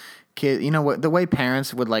way the way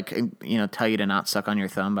parents would tell you to not suck on your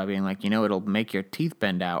thumb by being like, it'll make your teeth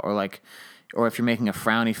bend out, or if you're making a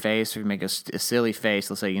frowny face, or if you make a silly face,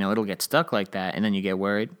 they'll say, it'll get stuck like that, and then you get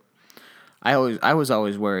worried. I was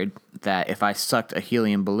always worried that if I sucked a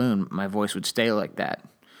helium balloon, my voice would stay like that.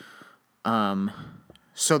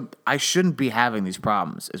 So I shouldn't be having these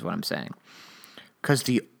problems, is what I'm saying. Because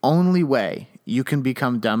the only way you can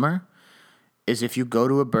become dumber is if you go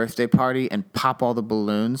to a birthday party and pop all the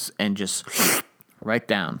balloons and just right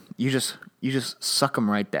down. You just suck them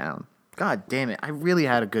right down. God damn it! I really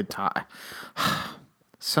had a good time.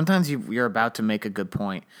 Sometimes you're about to make a good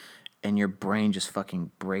point, and your brain just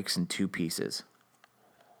fucking breaks in two pieces.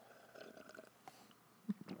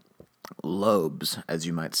 Lobes, as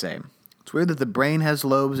you might say. It's weird that the brain has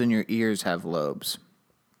lobes and your ears have lobes.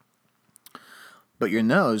 But your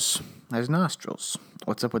nose has nostrils.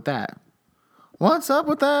 What's up with that? What's up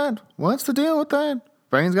with that? What's the deal with that?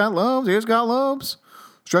 Brain's got lobes, ears got lobes.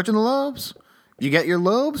 Stretching the lobes. You get your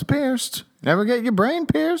lobes pierced. Never get your brain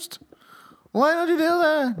pierced. Why don't you do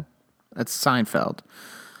that? That's Seinfeld.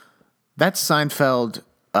 That's Seinfeld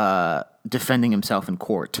defending himself in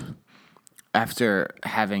court after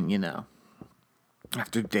having,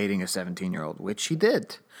 after dating a 17-year-old, which he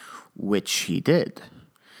did.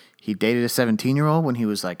 He dated a 17-year-old when he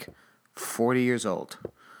was like 40 years old.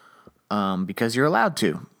 Because you're allowed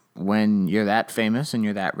to. When you're that famous and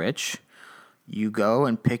you're that rich, you go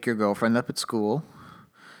and pick your girlfriend up at school,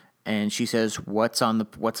 and she says, "What's on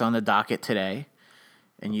the docket today?"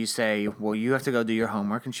 And you say, "Well, you have to go do your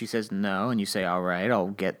homework." And she says, "No." And you say, "All right, I'll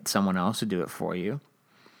get someone else to do it for you."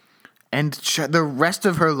 And the rest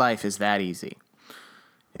of her life is that easy.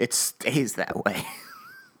 It stays that way.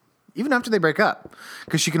 Even after they break up.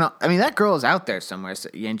 Because that girl is out there somewhere,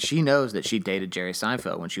 and she knows that she dated Jerry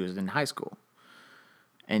Seinfeld when she was in high school.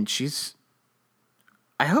 And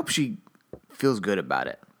I hope she feels good about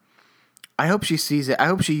it. I hope she sees it. I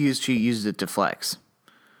hope she uses it to flex.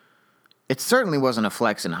 It certainly wasn't a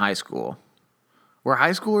flex in high school. Were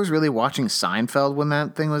high schoolers really watching Seinfeld when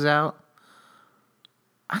that thing was out?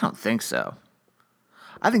 I don't think so.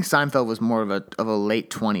 I think Seinfeld was more of a late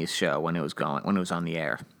 20s show when it was on the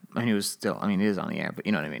air. It is on the air, but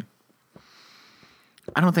you know what I mean.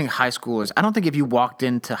 I don't think if you walked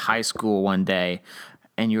into high school one day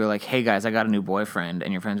and you were like, "Hey guys, I got a new boyfriend,"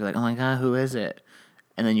 and your friends were like, "Oh my God, who is it?"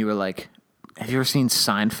 And then you were like, "Have you ever seen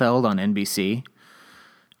Seinfeld on NBC?"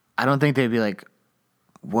 I don't think they'd be like,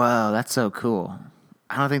 "Whoa, that's so cool."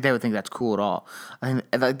 I don't think they would think that's cool at all. I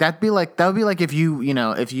think that would be like if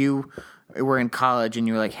you were in college and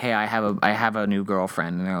you were like, "Hey, I have a new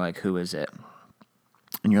girlfriend," and they're like, "Who is it?"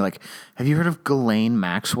 And you're like, "Have you heard of Ghislaine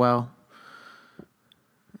Maxwell?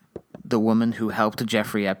 The woman who helped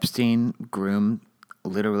Jeffrey Epstein groom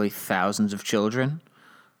literally thousands of children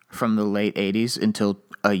from the late 80s until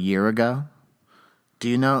a year ago?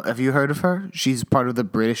 Have you heard of her? She's part of the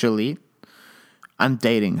British elite. I'm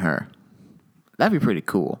dating her." That'd be pretty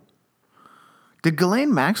cool. Did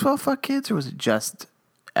Ghislaine Maxwell fuck kids, or was it just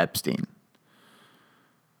Epstein?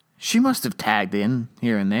 She must have tagged in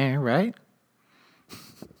here and there, right?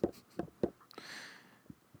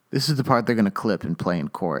 This is the part they're going to clip and play in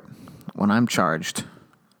court. When I'm charged.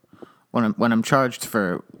 When I'm charged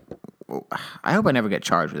for... I hope I never get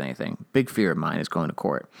charged with anything. Big fear of mine is going to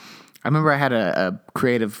court. I remember I had a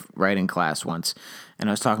creative writing class once, and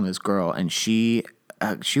I was talking to this girl, and she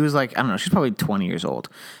was like, I don't know, she's probably 20 years old.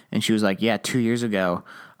 And she was like, "Yeah, 2 years ago,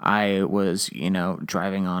 I was,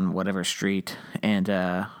 driving on whatever street, and,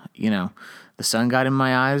 the sun got in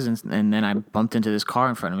my eyes, and then I bumped into this car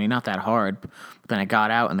in front of me. Not that hard, but then I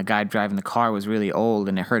got out, and the guy driving the car was really old,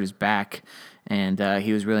 and it hurt his back, and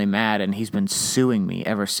he was really mad, and he's been suing me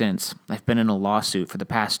ever since. I've been in a lawsuit for the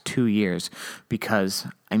past 2 years because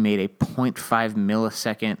I made a 0.5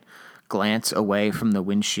 millisecond glance away from the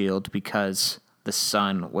windshield because the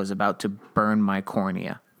sun was about to burn my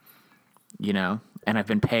cornea, and I've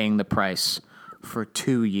been paying the price for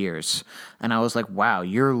 2 years." And I was like, wow,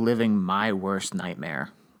 you're living my worst nightmare.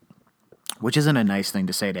 Which isn't a nice thing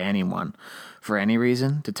to say to anyone for any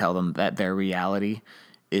reason, to tell them that their reality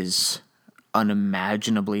is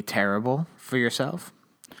unimaginably terrible for yourself.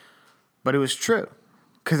 But it was true.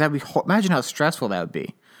 Because imagine how stressful that would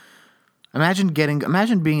be. Imagine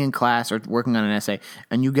being in class or working on an essay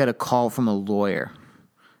and you get a call from a lawyer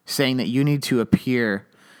saying that you need to appear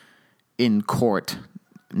in court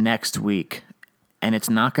next week. And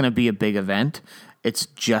it's not going to be a big event. It's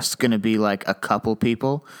just going to be like a couple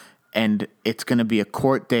people. And it's going to be a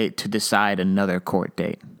court date to decide another court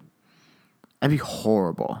date. That'd be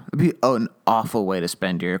horrible. It'd be an awful way to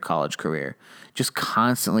spend your college career. Just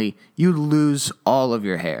constantly, you'd lose all of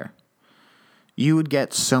your hair. You would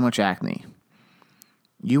get so much acne.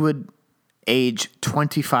 You would age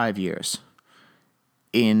 25 years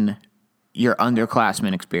in your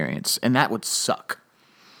underclassmen experience. And that would suck.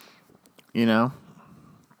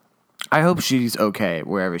 I hope she's okay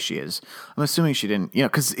wherever she is. I'm assuming she didn't,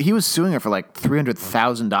 because he was suing her for like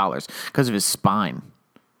 $300,000 because of his spine.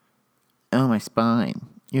 Oh, my spine.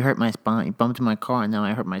 You hurt my spine. You bumped into my car and now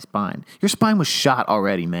I hurt my spine. Your spine was shot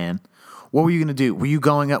already, man. What were you going to do? Were you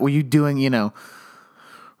going up? Were you doing,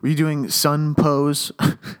 Were you doing sun pose?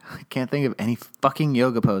 I can't think of any fucking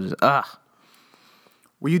yoga poses. Ugh.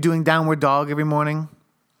 Were you doing downward dog every morning?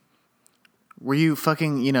 Were you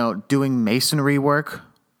fucking, doing masonry work?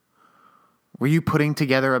 Were you putting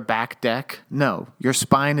together a back deck? No, your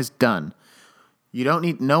spine is done. You don't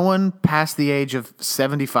need, no one past the age of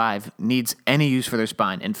 75 needs any use for their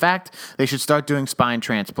spine. In fact, they should start doing spine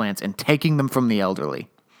transplants and taking them from the elderly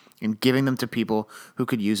and giving them to people who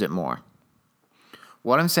could use it more.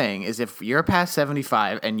 What I'm saying is if you're past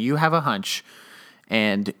 75 and you have a hunch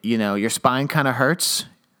and, your spine kind of hurts,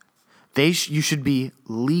 you should be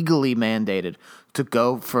legally mandated to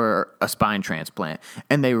go for a spine transplant.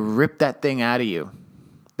 And they rip that thing out of you.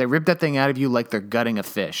 They rip that thing out of you like they're gutting a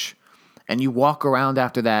fish. And you walk around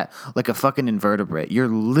after that like a fucking invertebrate. You're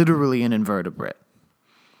literally an invertebrate.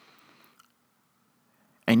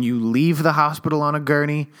 And you leave the hospital on a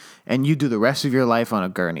gurney and you do the rest of your life on a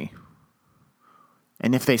gurney.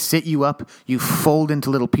 And if they sit you up, you fold into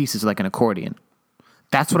little pieces like an accordion.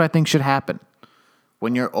 That's what I think should happen.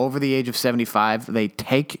 When you're over the age of 75, they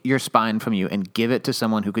take your spine from you and give it to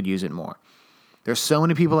someone who could use it more. There's so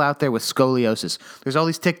many people out there with scoliosis. There's all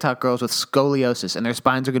these TikTok girls with scoliosis, and their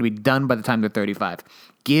spines are going to be done by the time they're 35.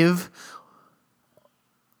 Give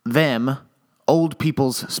them old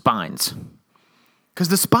people's spines. Because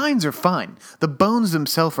the spines are fine. The bones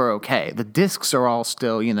themselves are okay. The discs are all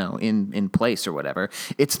still, in place or whatever.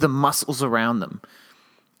 It's the muscles around them.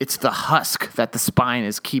 It's the husk that the spine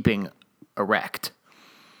is keeping erect.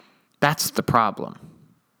 That's the problem.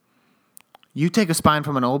 You take a spine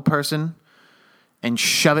from an old person and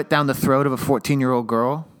shove it down the throat of a 14-year-old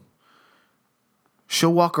girl,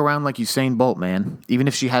 she'll walk around like Usain Bolt, man, even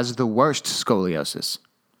if she has the worst scoliosis.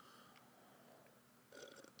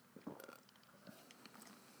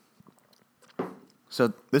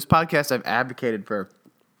 So this podcast I've advocated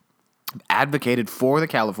for the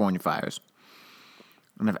California fires.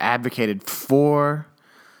 And I've advocated for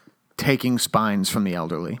taking spines from the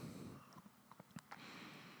elderly.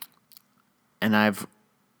 And I've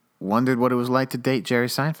wondered what it was like to date Jerry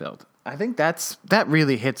Seinfeld. I think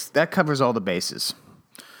that covers all the bases.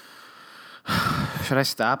 Should I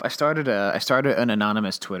stop? I started an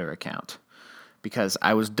anonymous Twitter account because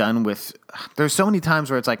I was done with. There's so many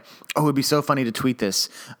times where it's like, oh, it would be so funny to tweet this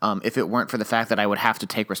if it weren't for the fact that I would have to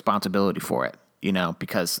take responsibility for it.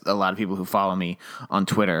 Because a lot of people who follow me on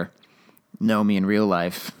Twitter know me in real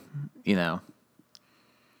life.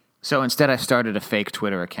 So instead, I started a fake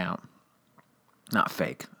Twitter account. Not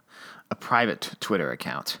fake. A private Twitter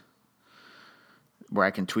account where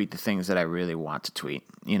I can tweet the things that I really want to tweet,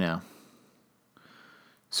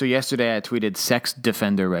 So yesterday I tweeted Sex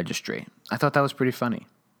Defender Registry. I thought that was pretty funny.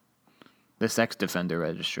 The Sex Defender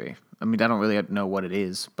Registry. I mean, I don't really know what it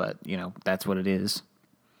is, but, that's what it is.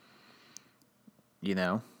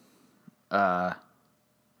 What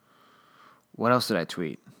else did I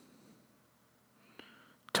tweet?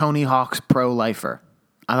 Tony Hawk's pro-lifer.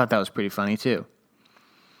 I thought that was pretty funny, too.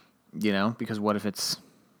 Because what if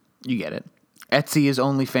you get it. Etsy is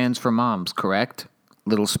OnlyFans for moms, correct?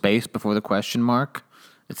 Little space before the question mark.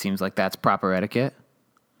 It seems like that's proper etiquette.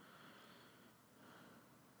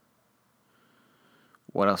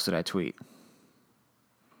 What else did I tweet?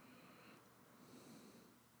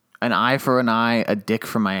 An eye for an eye, a dick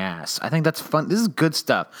for my ass. I think that's fun. This is good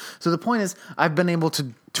stuff. So the point is, I've been able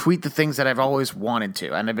to tweet the things that I've always wanted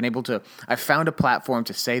to. And I've found a platform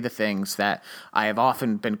to say the things that I have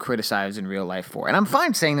often been criticized in real life for. And I'm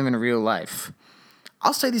fine saying them in real life.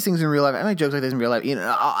 I'll say these things in real life. I make jokes like this in real life.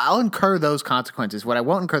 I'll incur those consequences. What I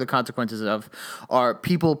won't incur the consequences of are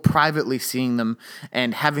people privately seeing them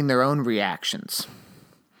and having their own reactions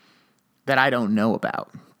that I don't know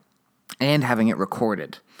about. And having it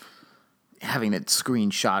recorded. Having it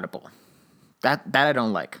screenshotable. That I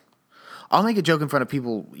don't like. I'll make a joke in front of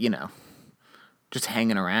people, just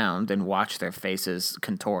hanging around and watch their faces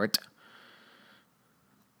contort.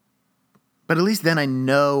 But at least then I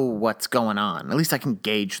know what's going on. At least I can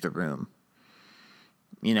gauge the room.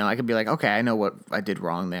 I could be like, okay, I know what I did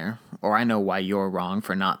wrong there. Or I know why you're wrong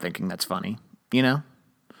for not thinking that's funny. I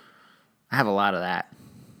have a lot of that.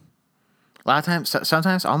 A lot of times,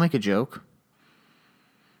 sometimes I'll make a joke.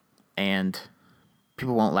 And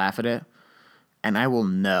people won't laugh at it. And I will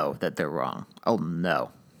know that they're wrong. I'll know.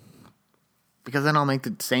 Because then I'll make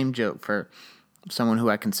the same joke for someone who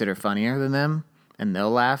I consider funnier than them. And they'll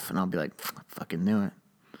laugh. And I'll be like, I fucking knew it.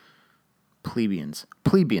 Plebeians,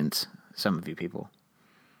 some of you people.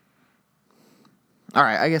 All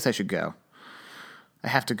right, I guess I should go. I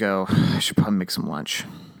have to go. I should probably make some lunch.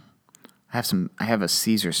 I have a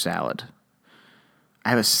Caesar salad. I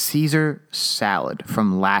have a Caesar salad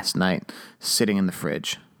from last night sitting in the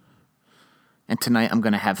fridge. And tonight I'm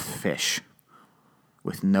going to have fish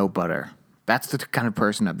with no butter. That's the kind of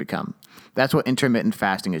person I've become. That's what intermittent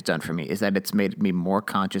fasting has done for me, is that it's made me more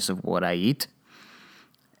conscious of what I eat.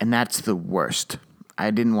 And that's the worst.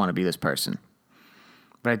 I didn't want to be this person.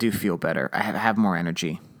 But I do feel better. I have more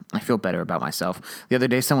energy. I feel better about myself. The other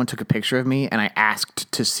day, someone took a picture of me, and I asked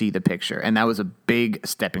to see the picture. And that was a big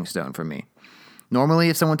stepping stone for me. Normally,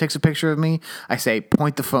 if someone takes a picture of me, I say,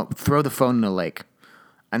 point the phone, throw the phone in a lake.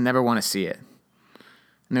 I never want to see it.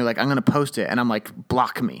 And they're like, I'm going to post it. And I'm like,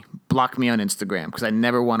 block me on Instagram, because I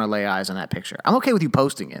never want to lay eyes on that picture. I'm okay with you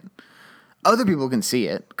posting it. Other people can see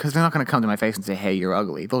it, because they're not going to come to my face and say, hey, you're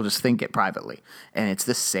ugly. They'll just think it privately. And it's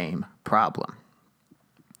the same problem.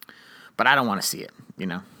 But I don't want to see it, you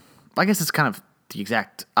know? I guess it's kind of the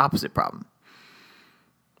exact opposite problem.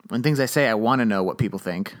 When things I say, I want to know what people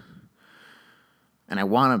think. And I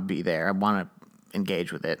want to be there. I want to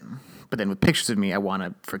engage with it. But then with pictures of me, I want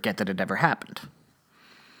to forget that it ever happened.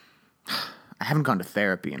 I haven't gone to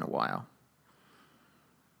therapy in a while.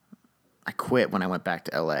 I quit when I went back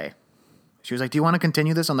to LA. She was like, do you want to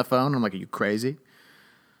continue this on the phone? I'm like, are you crazy?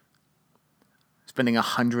 Spending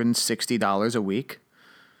 $160 a week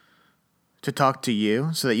to talk to you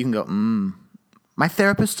so that you can go, My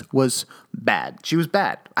therapist was bad. She was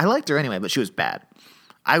bad. I liked her anyway, but she was bad.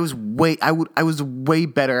 I was way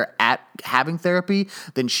better at having therapy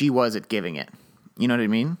than she was at giving it. You know what I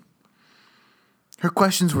mean? Her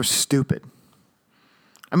questions were stupid.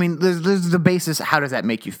 I mean, there's the basis, how does that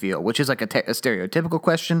make you feel? Which is like a stereotypical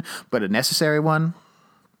question, but a necessary one.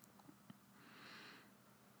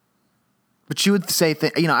 But she would say,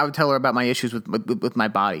 I would tell her about my issues with my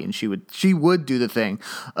body, and she would do the thing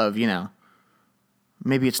of,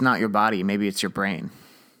 maybe it's not your body, maybe it's your brain.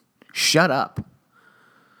 Shut up.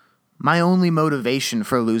 My only motivation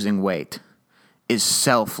for losing weight is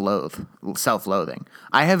self-loathing.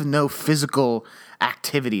 I have no physical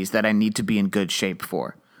activities that I need to be in good shape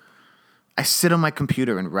for. I sit on my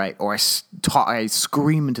computer and write, or I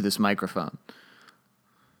scream into this microphone.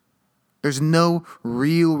 There's no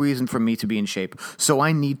real reason for me to be in shape, so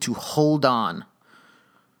I need to hold on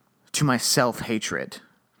to my self-hatred.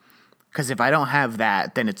 Because if I don't have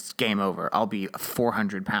that, then it's game over. I'll be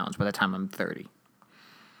 400 pounds by the time I'm 30.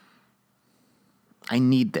 I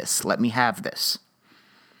need this. Let me have this.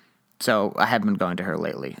 So I haven't been going to her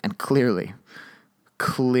lately. And clearly,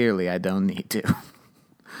 I don't need to.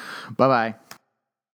 Bye-bye.